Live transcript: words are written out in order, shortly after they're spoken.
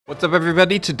What's up,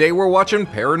 everybody? Today we're watching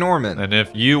Paranorman. And if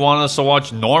you want us to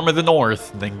watch Norm of the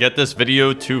North, then get this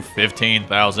video to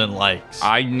 15,000 likes.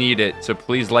 I need it, so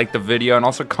please like the video and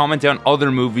also comment down other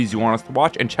movies you want us to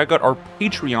watch and check out our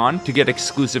Patreon to get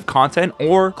exclusive content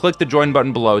or click the join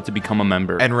button below to become a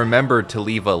member. And remember to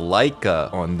leave a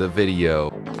Laika on the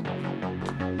video.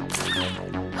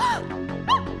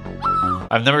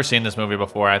 I've never seen this movie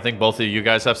before. I think both of you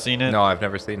guys have seen it. No, I've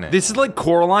never seen it. This is like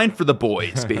Coraline for the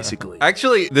boys, basically.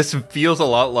 Actually, this feels a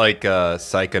lot like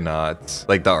Psychonauts,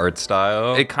 like the art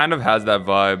style. It kind of has that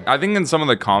vibe. I think in some of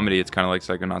the comedy, it's kind of like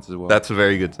Psychonauts as well. That's a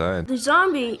very good sign. The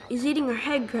zombie is eating her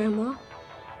head, Grandma.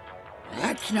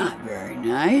 That's not very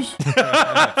nice.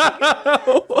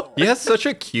 He has such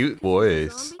a cute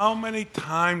voice. How many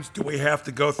times do we have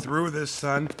to go through this,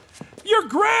 son? Your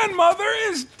grandmother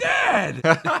is dead!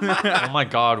 Oh my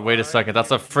god, wait a second.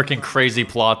 That's a freaking crazy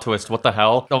plot twist. What the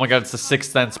hell? Oh my god, it's the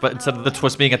Sixth Sense, but instead of the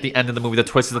twist being at the end of the movie, the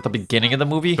twist is at the beginning of the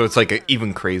movie? So it's like an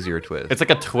even crazier twist. It's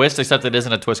like a twist, except it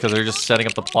isn't a twist because they're just setting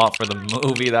up the plot for the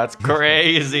movie. That's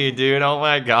crazy, dude. Oh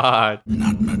my god.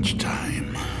 Not much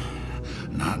time.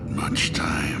 Not much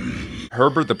time.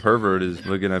 Herbert the Pervert is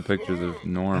looking at pictures of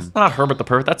Norm. That's not Herbert the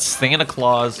Pervert. That's Santa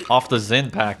Claus off the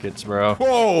Zinn packets, bro.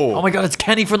 Whoa! Oh my god, it's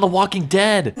Kenny from The Walking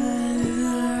Dead.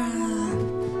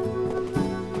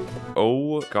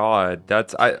 Oh god,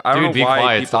 that's I don't Dude, know be why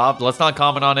quiet. people... Stop. Let's not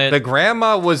comment on it. The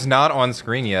grandma was not on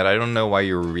screen yet. I don't know why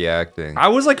you're reacting. I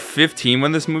was like 15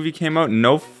 when this movie came out.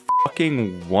 No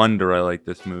fucking wonder I like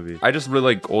this movie. I just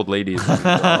really like old ladies.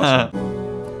 Hi,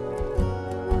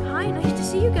 nice to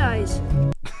see you guys.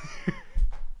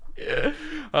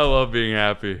 I love being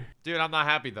happy. Dude, I'm not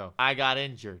happy though. I got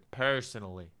injured,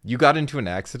 personally. You got into an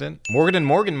accident? Morgan &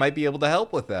 Morgan might be able to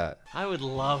help with that. I would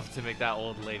love to make that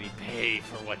old lady pay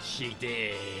for what she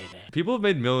did. People have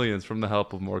made millions from the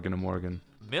help of Morgan & Morgan.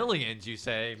 Millions, you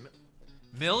say?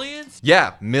 Millions?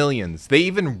 Yeah, millions. They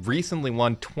even recently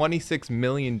won $26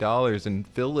 million in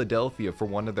Philadelphia for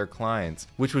one of their clients,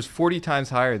 which was 40 times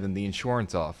higher than the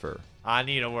insurance offer. I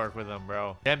need to work with them,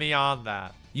 bro. Get me on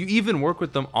that. You even work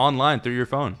with them online through your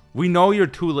phone. We know you're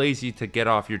too lazy to get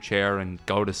off your chair and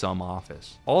go to some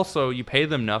office. Also, you pay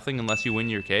them nothing unless you win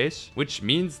your case, which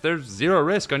means there's zero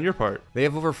risk on your part. They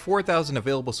have over 4,000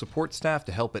 available support staff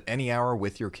to help at any hour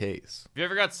with your case. If you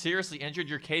ever got seriously injured,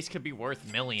 your case could be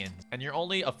worth millions, and you're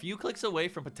only a few clicks away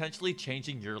from potentially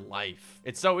changing your life.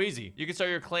 It's so easy. You can start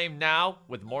your claim now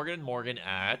with Morgan & Morgan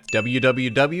at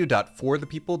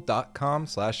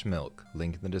www.forthepeople.com/milk.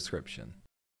 Link in the description.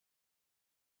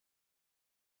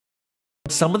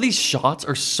 Some of these shots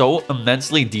are so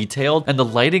immensely detailed and the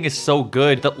lighting is so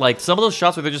good that like some of those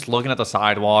shots where they're just looking at the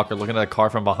sidewalk or looking at a car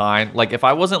from behind, like if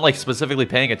I wasn't like specifically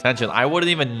paying attention, I wouldn't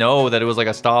even know that it was like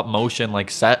a stop motion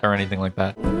like set or anything like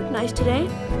that. You look nice today.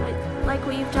 I like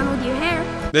what you've done with your hair.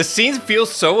 This scene feels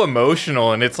so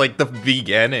emotional, and it's like the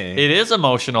beginning. It is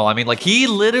emotional. I mean, like he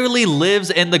literally lives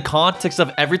in the context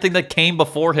of everything that came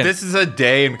before him. This is a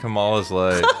day in Kamala's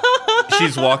life.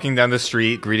 She's walking down the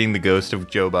street, greeting the ghost of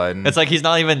Joe Biden. It's like he's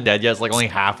not even dead yet. It's like only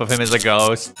half of him is a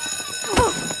ghost.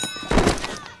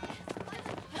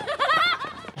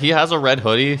 He has a red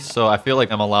hoodie, so I feel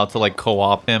like I'm allowed to like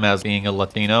co-opt him as being a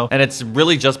Latino. And it's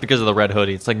really just because of the red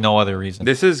hoodie. It's like no other reason.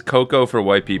 This is Coco for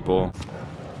white people.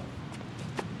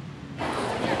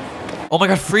 Oh my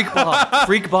god, Freak Bob.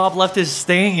 Freak Bob left his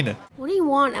stain. What do you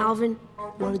want, Alvin?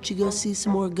 Why don't you go see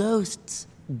some more ghosts?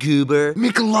 Goober.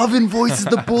 McLovin voices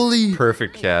the bully.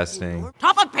 Perfect casting.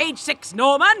 Top of page 6,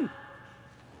 Norman!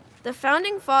 The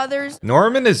founding fathers.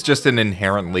 Norman is just an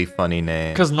inherently funny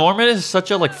name. Because Norman is such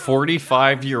a like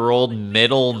 45-year-old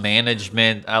middle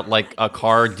management at like a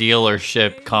car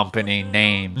dealership company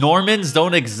name. Normans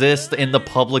don't exist in the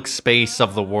public space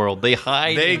of the world. They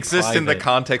hide. They exist in the private.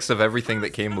 context of everything that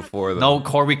came before them. No,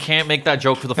 Cor, we can't make that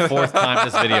joke for the 4th time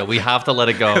this video. We have to let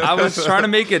it go. I was trying to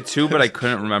make it too, but I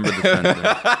couldn't remember the sentence.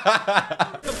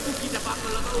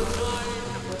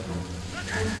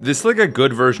 This is like a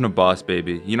good version of Boss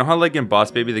Baby. You know how like in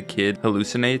Boss Baby the kid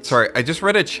hallucinates? Sorry, I just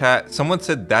read a chat. Someone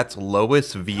said that's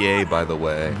Lois VA, by the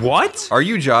way. What? Are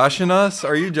you joshing us?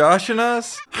 Are you joshing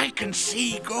us? I can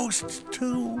see ghosts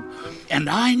too. And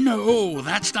I know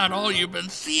that's not all you've been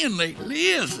seeing lately,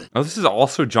 is it? Oh, this is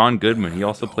also John Goodman. He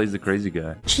also plays the crazy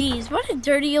guy. Jeez, what a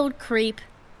dirty old creep.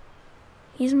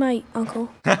 He's my uncle.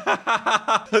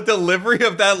 The delivery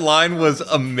of that line was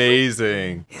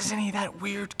amazing. Isn't he that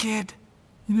weird kid?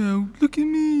 You know, look at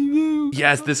me.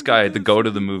 Yes, this guy, the goat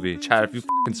of the movie. Chad, if you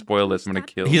fucking spoil this, I'm gonna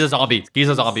kill you. He's a zombie. He's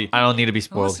a zombie. I don't need to be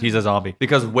spoiled. He's a zombie.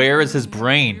 Because where is his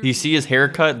brain? You see his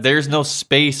haircut? There's no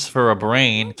space for a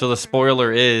brain. So the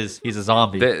spoiler is he's a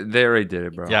zombie. They already did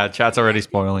it, bro. Yeah, chat's already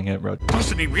spoiling it, bro.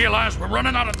 Doesn't he realize we're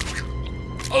running out of...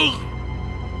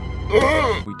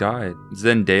 We died.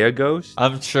 Zendaya ghost?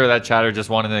 I'm sure that chatter just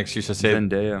wanted an excuse to say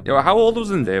Zendaya. Yo, how old was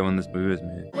Zendaya when this movie was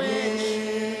made?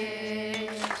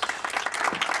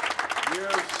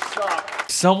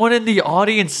 Someone in the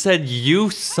audience said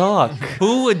you suck.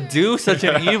 Who would do such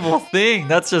an evil thing?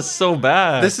 That's just so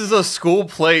bad. This is a school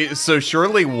play, so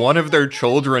surely one of their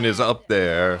children is up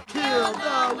there. Kill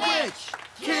the witch!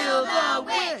 Kill the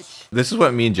witch! This is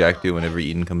what me and Jack do whenever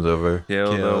Eden comes over.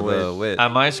 Kill the witch.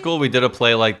 At my school, we did a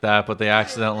play like that, but they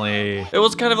accidentally... It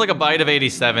was kind of like a Bite of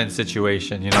 87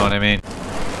 situation, you know what I mean?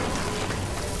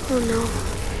 Oh no.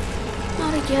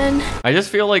 Not again. I just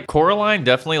feel like Coraline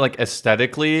definitely like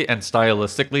aesthetically and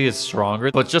stylistically is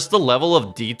stronger, but just the level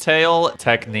of detail,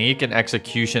 technique, and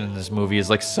execution in this movie is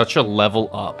like such a level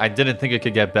up. I didn't think it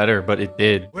could get better, but it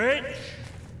did. Wait,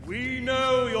 we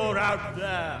know you're out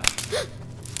there.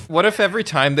 What if every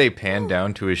time they pan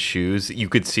down to his shoes, you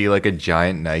could see like a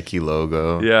giant Nike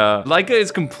logo? Yeah. Laika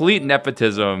is complete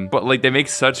nepotism, but like they make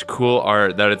such cool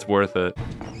art that it's worth it.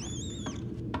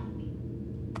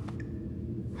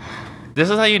 This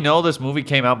is how you know this movie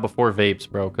came out before vapes,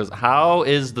 bro. Because how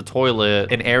is the toilet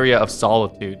an area of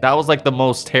solitude? That was like the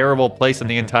most terrible place in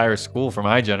the entire school for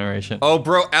my generation. Oh,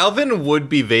 bro, Alvin would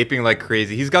be vaping like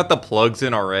crazy. He's got the plugs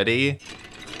in already.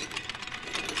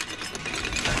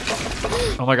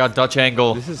 Oh my god, Dutch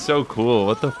angle. This is so cool.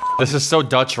 What the f? This is so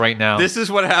Dutch right now. This is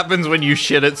what happens when you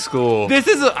shit at school. This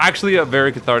is actually a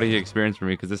very cathartic experience for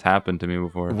me because this happened to me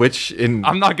before. Which in...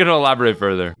 I'm not gonna elaborate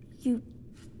further. You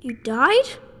died?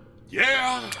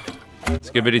 Yeah.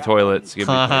 Skibbity toilet. Skibbity toilet. Moving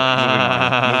on.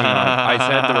 I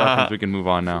said the reference. We can move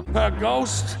on now. A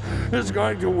ghost is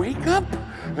going to wake up,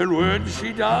 and when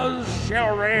she does,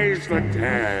 she'll raise the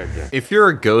dead. If you're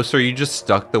a ghost, are you just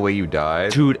stuck the way you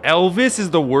died? Dude, Elvis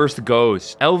is the worst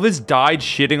ghost. Elvis died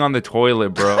shitting on the toilet,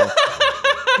 bro.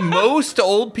 Most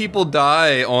old people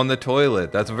die on the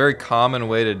toilet. That's a very common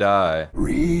way to die.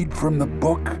 Read from the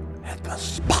book at the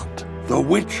spot the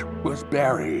witch was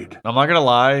buried. I'm not gonna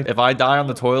lie. If I die on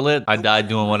the toilet, I die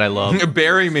doing what I love.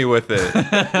 Bury me with it.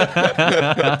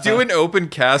 Do an open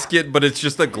casket, but it's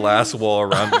just a glass wall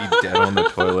around me dead on the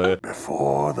toilet.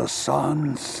 Before the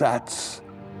sun sets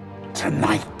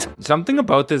tonight. Something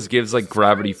about this gives like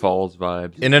Gravity Falls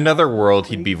vibes. In another world,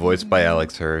 he'd be voiced by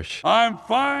Alex Hirsch. I'm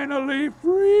finally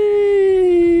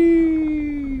free.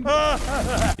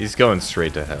 He's going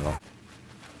straight to hell.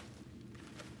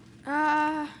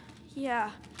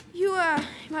 Yeah. You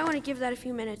might want to give that a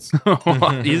few minutes.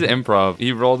 He's improv.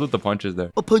 He rolled with the punches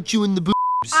there. I'll punch you in the boobs.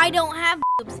 I don't have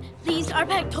boobs. These are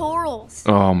pectorals.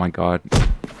 Oh my god.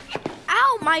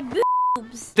 Ow, my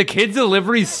boobs. The kid's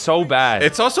delivery is so bad.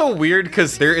 It's also weird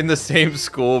because they're in the same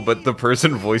school, but the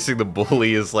person voicing the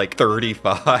bully is like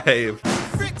 35.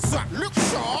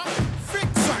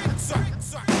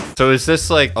 So is this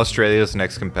like Australia's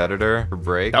next competitor for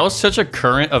break? That was such a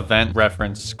current event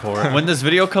reference, Corey. When this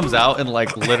video comes out in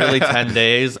like literally 10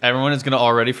 days, everyone is gonna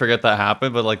already forget that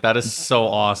happened, but like that is so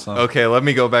awesome. Okay, let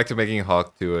me go back to making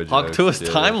Hawk 2 a joke. Hawk 2 is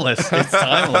timeless. It's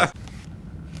timeless.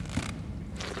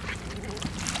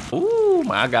 Ooh,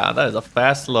 my god, that is a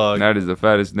fast slug. That is the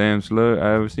fattest damn slug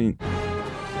I ever seen.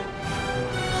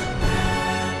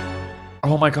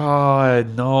 Oh my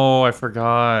god, no, I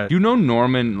forgot. You know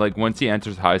Norman, like once he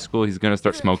enters high school, he's gonna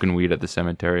start smoking weed at the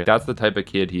cemetery. That's the type of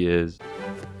kid he is.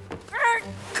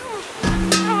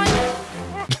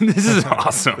 This is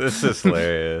awesome. This is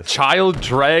hilarious. Child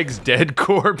drags dead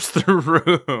corpse through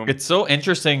room. It's so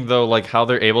interesting though, like how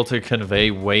they're able to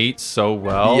convey weight so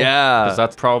well. Yeah. Because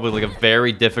that's probably like a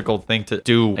very difficult thing to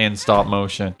do in stop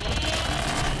motion.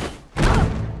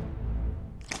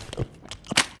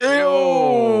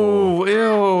 Ew,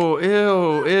 ew,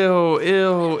 ew, ew,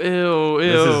 ew, ew,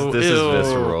 ew. This is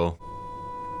visceral.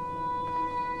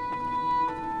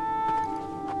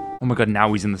 Oh my god,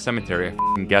 now he's in the cemetery. I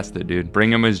f***ing guessed it, dude.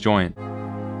 Bring him his joint.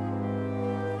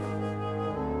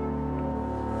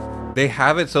 They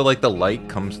have it so like the light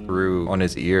comes through on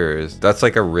his ears. That's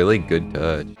like a really good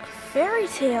touch. Fairy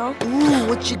tale? Ooh,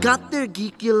 what you got there,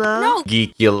 Geekula? No.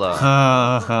 Geekula.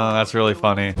 That's really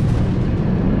funny.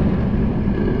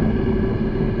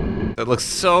 That looks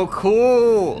so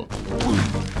cool.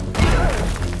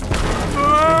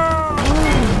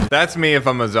 That's me if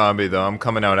I'm a zombie though. I'm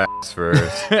coming out ass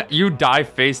first. You die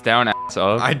face down, ass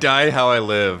up. I died how I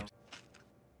lived.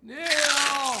 Neil!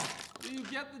 Do you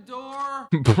get the door?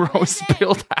 Bro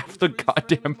spilled half the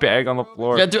goddamn bag on the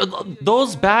floor. Yeah, dude,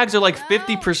 those bags are like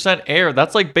 50% air.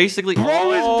 That's like basically.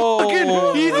 Bro is fucking.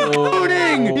 He's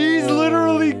gooning. He's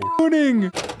literally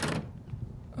gooning.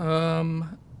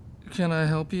 Can I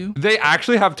help you? They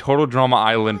actually have Total Drama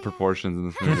Island proportions in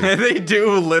this movie. They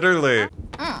do, literally.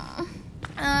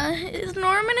 Is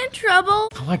Norman in trouble?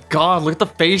 Oh my god, look at the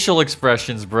facial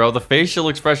expressions, bro. The facial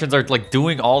expressions are like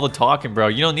doing all the talking, bro.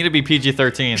 You don't need to be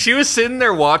PG-13. She was sitting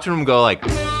there watching him go like.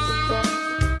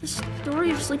 The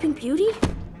story of Sleeping Beauty?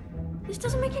 This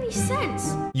doesn't make any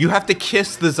sense. You have to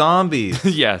kiss the zombies.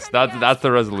 Yes, that's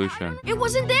the resolution. It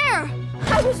wasn't there.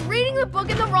 I was reading the book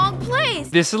in the wrong place.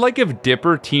 This is like if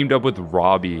Dipper teamed up with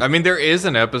Robbie. I mean, there is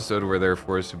an episode where they're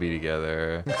forced to be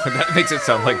together. That makes it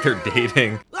sound like they're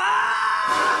dating.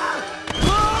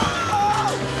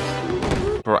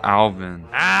 For Alvin.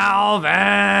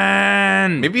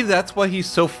 Alvin! Maybe that's why he's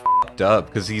so f***ed up,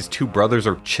 because these two brothers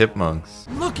are chipmunks.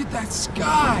 Look at that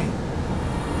sky.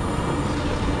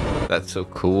 That's so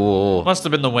cool. Must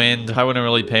have been the wind. I wouldn't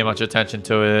really pay much attention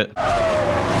to it.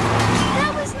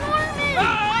 That was Norman.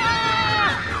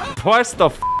 Press the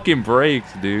fucking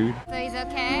brakes, dude. So he's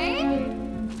okay?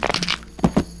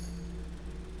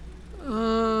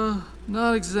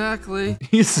 Not exactly.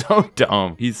 He's so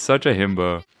dumb. He's such a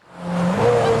himbo.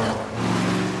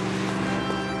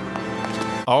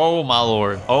 Oh my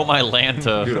lord. Oh my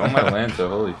Lanta. Dude, oh my Lanta,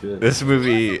 holy shit. This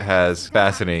movie has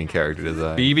fascinating character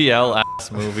design. BBL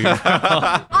ass movie.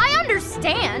 I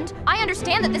understand. I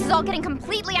understand that this is all getting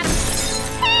completely out of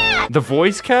hand. The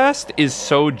voice cast is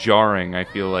so jarring, I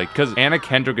feel like, because Anna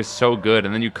Kendrick is so good,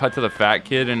 and then you cut to the fat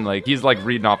kid, and like he's like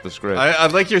reading off the script. I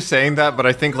like you're saying that, but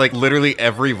I think like literally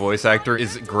every voice actor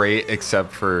is great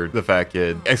except for the fat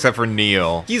kid, except for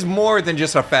Neil. He's more than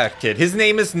just a fat kid. His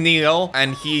name is Neil,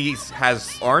 and he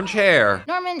has orange hair.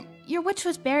 Norman, your witch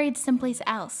was buried someplace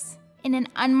else. In an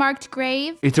unmarked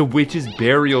grave. It's a witch's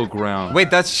burial ground. Wait,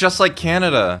 that's just like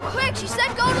Canada. Quick, she said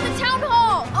go to the town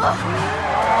hall.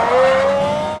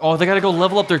 Oh, they gotta go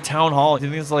level up their town hall. Do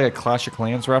you think it's like a Clash of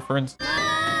Clans reference?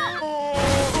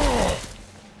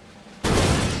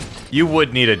 You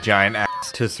would need a giant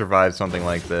axe to survive something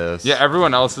like this. Yeah,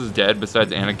 everyone else is dead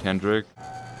besides Anna Kendrick.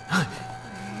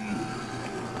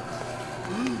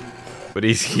 But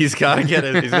he's gotta get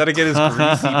his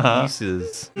greasy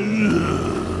pieces.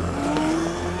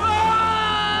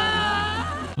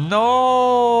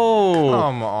 No!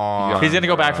 Come on. He's gonna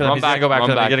go back for them. He's gonna go back for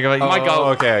them. He's gonna go back.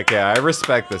 Oh, okay. I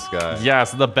respect this guy.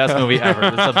 Yes, the best movie ever.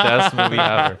 This is the best movie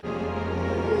ever.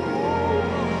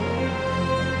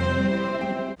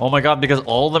 Oh my god, because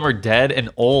all of them are dead and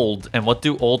old. And what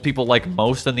do old people like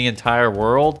most in the entire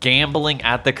world? Gambling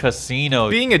at the casino.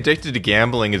 Being addicted to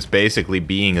gambling is basically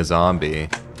being a zombie.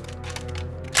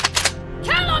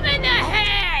 Kill him in the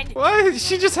head! What?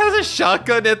 She just has a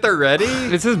shotgun at the ready?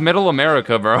 This is middle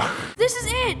America, bro. This is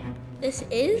it. This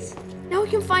is? Now we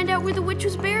can find out where the witch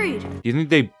was buried. Do you think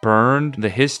they burned the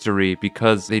history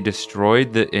because they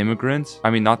destroyed the immigrants?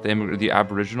 I mean, not the immigrants, the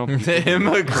Aboriginal people. The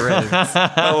immigrants.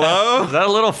 Hello? Is that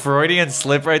a little Freudian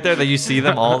slip right there that you see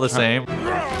them all the same?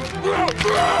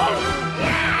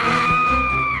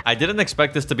 I didn't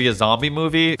expect this to be a zombie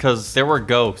movie because there were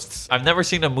ghosts. I've never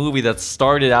seen a movie that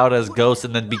started out as ghosts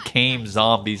and then became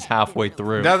zombies halfway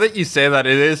through. Now that you say that,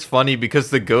 it is funny because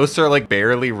the ghosts are like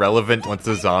barely relevant once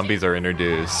the zombies are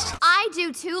introduced. I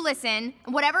do too, listen.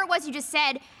 Whatever it was you just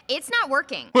said, it's not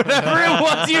working. Whatever it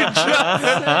was you just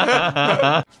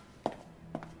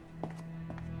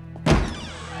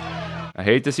I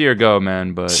hate to see her go,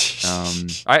 man, but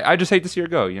I just hate to see her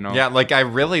go, you know? Yeah, like I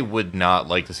really would not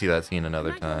like to see that scene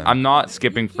another time. I'm not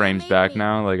skipping frames back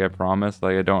now, like I promise.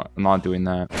 Like I'm not doing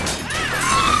that.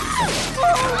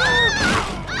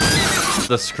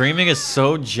 The screaming is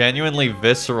so genuinely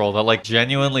visceral that like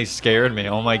genuinely scared me.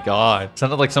 Oh my god. It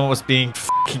sounded like someone was being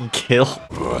fucking killed.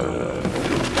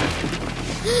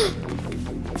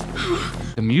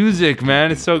 The music,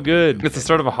 man, it's so good. It's the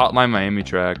start of a Hotline Miami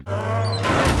track.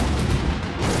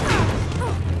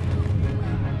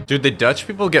 Dude, the Dutch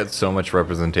people get so much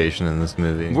representation in this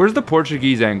movie. Where's the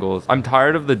Portuguese angles? I'm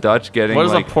tired of the Dutch getting What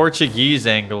is like... a Portuguese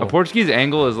angle? A Portuguese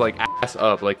angle is like ass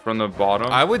up, like from the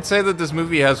bottom. I would say that this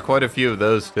movie has quite a few of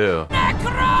those too. This is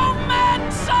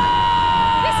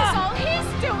all his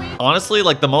doing. Honestly,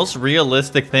 like the most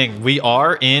realistic thing, we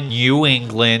are in New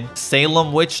England.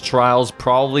 Salem witch trials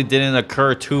probably didn't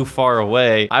occur too far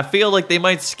away. I feel like they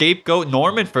might scapegoat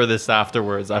Norman for this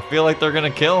afterwards. I feel like they're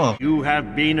gonna kill him. You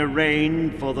have been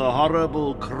arraigned for the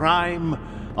horrible crime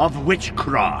of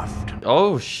witchcraft.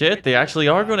 Oh shit, they actually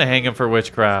are going to hang him for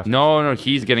witchcraft. No,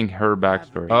 he's getting her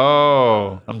backstory.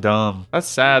 Oh, I'm dumb. That's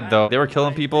sad though. They were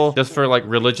killing people just for like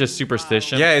religious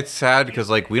superstition. Yeah, it's sad because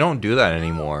like we don't do that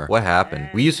anymore. What happened?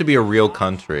 We used to be a real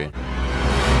country.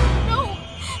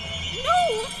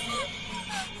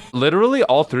 Literally,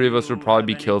 all three of us would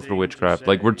probably be killed for witchcraft.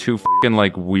 Like, we're too fucking,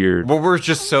 like, weird. Well, we're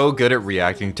just so good at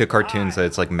reacting to cartoons that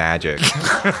it's like magic.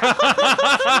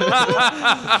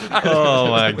 Oh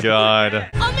my god.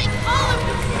 I'll make all of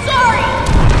you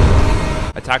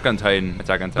sorry! Attack on Titan.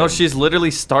 Attack on Titan. No, she's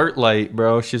literally Starlight,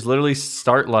 bro. She's literally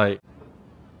Starlight.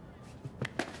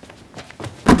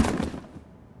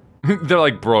 They're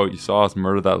like, bro, you saw us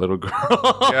murder that little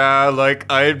girl. Yeah, like,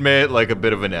 I admit, like, a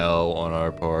bit of an L on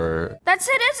our part. That's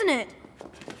it, isn't it?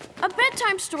 A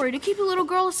bedtime story to keep a little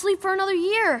girl asleep for another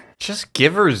year. Just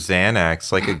give her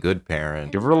Xanax like a good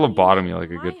parent. Give her a lobotomy like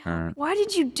a good parent. Why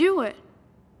did you do it?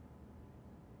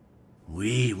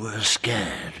 We were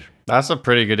scared. That's a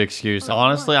pretty good excuse.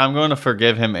 Honestly, I'm going to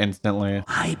forgive him instantly.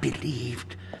 I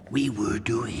believed we were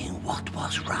doing what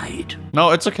was right.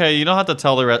 No, it's okay. You don't have to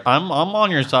tell the rest. I'm on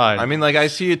your side. I mean, like, I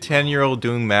see a 10-year-old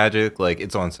doing magic, like,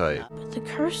 it's on site. But the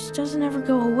curse doesn't ever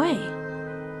go away.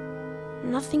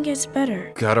 Nothing gets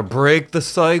better. Gotta break the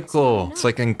cycle. It's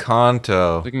like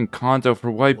Encanto. Like Encanto for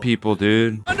white people,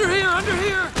 dude. Under here, under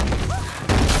here!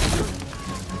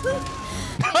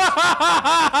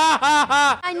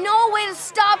 I know a way to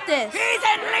stop this. He's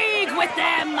in league with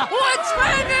them! What's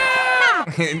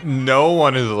happening? No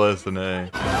one is listening.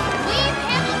 Leave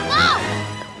him alone!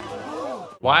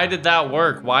 Why did that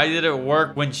work? Why did it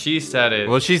work when she said it?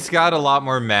 Well, she's got a lot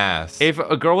more mass. If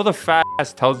a girl with a fat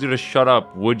ass tells you to shut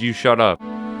up, would you shut up?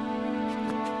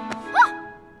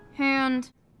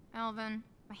 Hand. Alvin.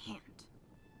 My hand.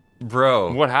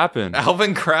 Bro. What happened?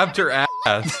 Alvin grabbed her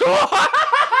ass.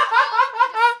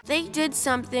 They did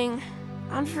something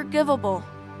unforgivable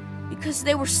because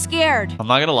they were scared. I'm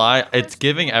not gonna lie, it's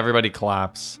giving everybody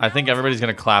claps. I think everybody's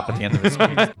gonna clap at the end of this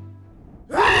speech.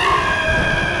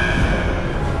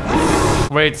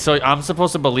 Wait, so I'm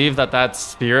supposed to believe that that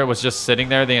spirit was just sitting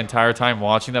there the entire time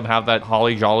watching them have that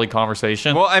holly jolly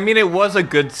conversation? Well, I mean, it was a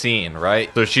good scene, right?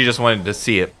 So she just wanted to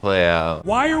see it play out.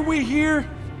 Why are we here?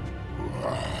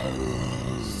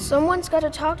 Someone's got to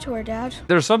talk to her, Dad.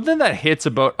 There's something that hits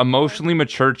about emotionally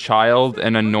mature child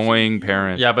and annoying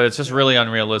parent. Yeah, but it's just really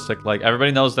unrealistic. Like,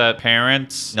 everybody knows that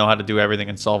parents know how to do everything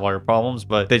and solve all your problems,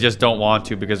 but they just don't want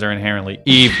to because they're inherently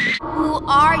evil. Who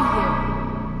are you?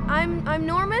 I'm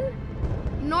Norman?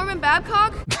 Norman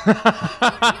Babcock?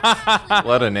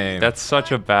 What a name. That's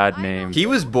such a bad name. He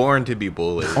was born to be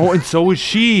bullied. Oh, and so was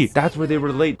she. That's where they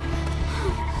relate.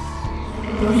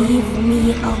 Leave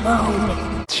me alone.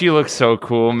 She looks so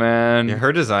cool, man. Yeah,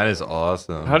 her design is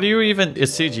awesome. How do you even...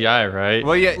 It's CGI, right?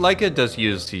 Well, yeah, Laika does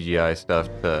use CGI stuff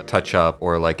to touch up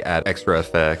or, like, add extra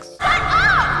effects. The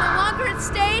longer it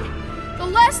stayed, the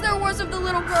less there was of the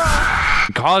little girl.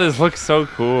 God, this looks so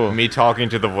cool. Me talking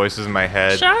to the voices in my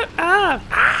head. Shut up!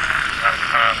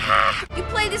 You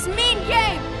play this mean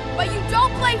game, but you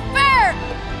don't play fair.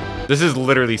 This is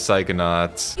literally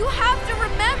Psychonauts. You have to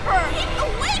remember. Keep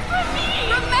away from me!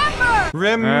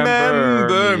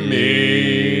 Remember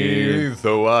me,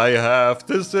 so I have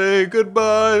to say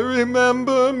goodbye.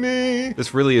 Remember me.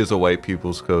 This really is a white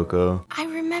people's Coco. I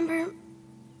remember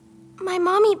my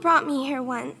mommy brought me here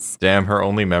once. Damn, her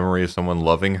only memory of someone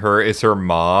loving her is her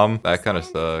mom. That kind of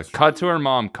sucks. Cut to her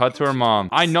mom. Cut to her mom.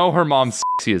 I know her mom's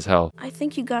sexy as hell. I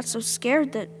think you got so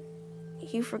scared that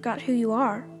you forgot who you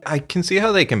are. I can see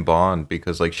how they can bond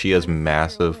because, like, she has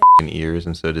massive ears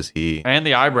and so does he. And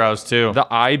the eyebrows, too. The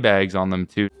eye bags on them,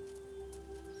 too.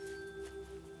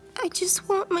 I just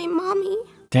want my mommy.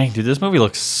 Dang, dude, this movie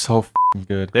looks so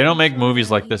good. They don't make movies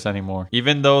like this anymore.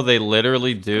 Even though they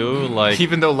literally do, like...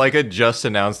 Even though Laika just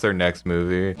announced their next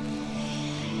movie.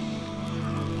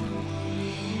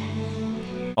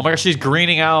 Oh my gosh, she's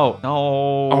greening out.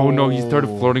 No. Oh no, he started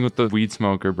flirting with the weed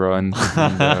smoker, bro. And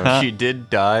She did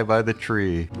die by the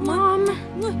tree. Mom,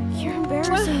 you're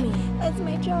embarrassing me. That's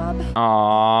my job.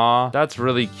 aww, that's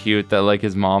really cute that like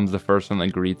his mom's the first one that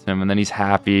greets him, and then he's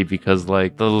happy because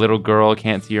like the little girl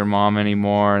can't see her mom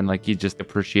anymore, and like he just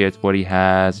appreciates what he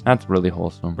has. That's really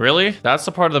wholesome. Really? That's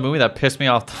the part of the movie that pissed me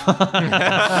off.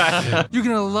 You're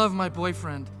gonna love my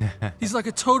boyfriend. He's like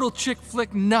a total chick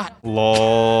flick nut.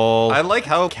 Lol. I like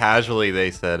how casually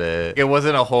they said it. It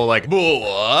wasn't a whole like,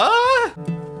 what?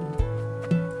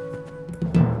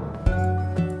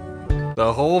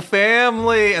 The whole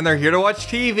family, and they're here to watch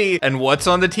TV. And what's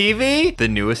on the TV? The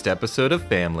newest episode of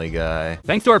Family Guy.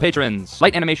 Thanks to our patrons: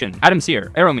 Light Animation, Adam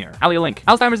Sear, Aeromir, Ali Link,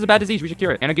 Alzheimer's is a bad disease, we should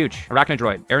cure it, Anna Gooch,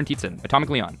 Arachnodroid, Aaron Tietzen, Atomic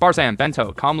Leon, Barsam,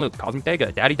 Bento, Calm Luke, Cosmic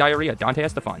Dega, Daddy Diarrhea, Dante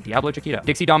Estefan, Diablo Chiquita,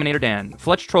 Dixie Dominator Dan,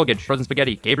 Fletch Trolgage, Frozen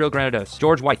Spaghetti, Gabriel Granados,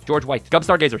 George White, Gub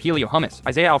Stargazer, Helio Hummus,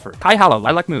 Isaiah Alford, Kai Hallow,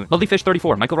 Lilac Moon, Lovely Fish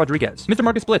 34, Michael Rodriguez, Mr.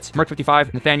 Marcus Blitz, Merc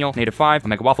 55, Nathaniel, Native 5,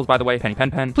 Omega Waffles by the way, Penny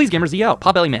Pen Pen, Please Gamer ZL,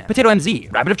 Potbelly Man, Potato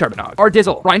MZ, Rabbit of Turbonog, R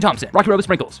Dizzle, Ryan Thompson, Rocky Robo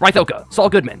Sprinkles, Rythoka, Saul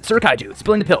Goodman, Sir Kaiju,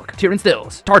 Spilling the Pilk, Tyrion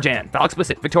Stills, Tarjan, Val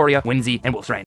Explicit, Victoria, Winsy, and Wolfsrain.